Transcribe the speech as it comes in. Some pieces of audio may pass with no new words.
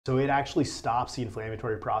So it actually stops the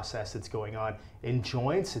inflammatory process that's going on in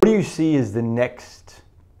joints. What do you see as the next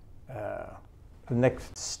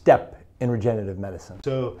step in regenerative medicine?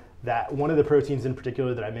 So that one of the proteins in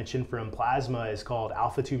particular that I mentioned from plasma is called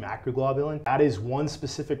alpha-2 macroglobulin. That is one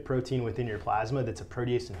specific protein within your plasma that's a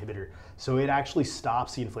protease inhibitor. So it actually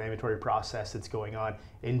stops the inflammatory process that's going on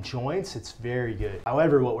in joints. It's very good.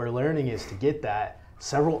 However, what we're learning is to get that,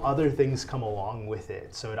 several other things come along with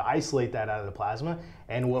it. So to isolate that out of the plasma,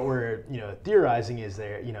 and what we're theorizing is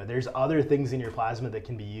there's other things in your plasma that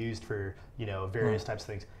can be used for various types of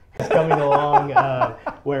things. It's coming along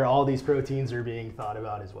where all these proteins are being thought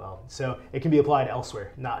about as well. So it can be applied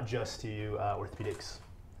elsewhere, not just to orthopedics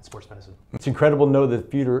and sports medicine. It's incredible to know the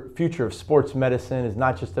future of sports medicine is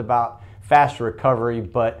not just about faster recovery,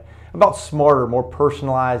 but about smarter, more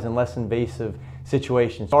personalized, and less invasive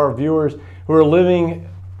situations. Our viewers who are living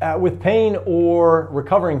with pain or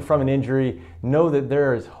recovering from an injury know that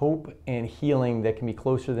there is hope and healing that can be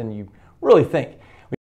closer than you really think.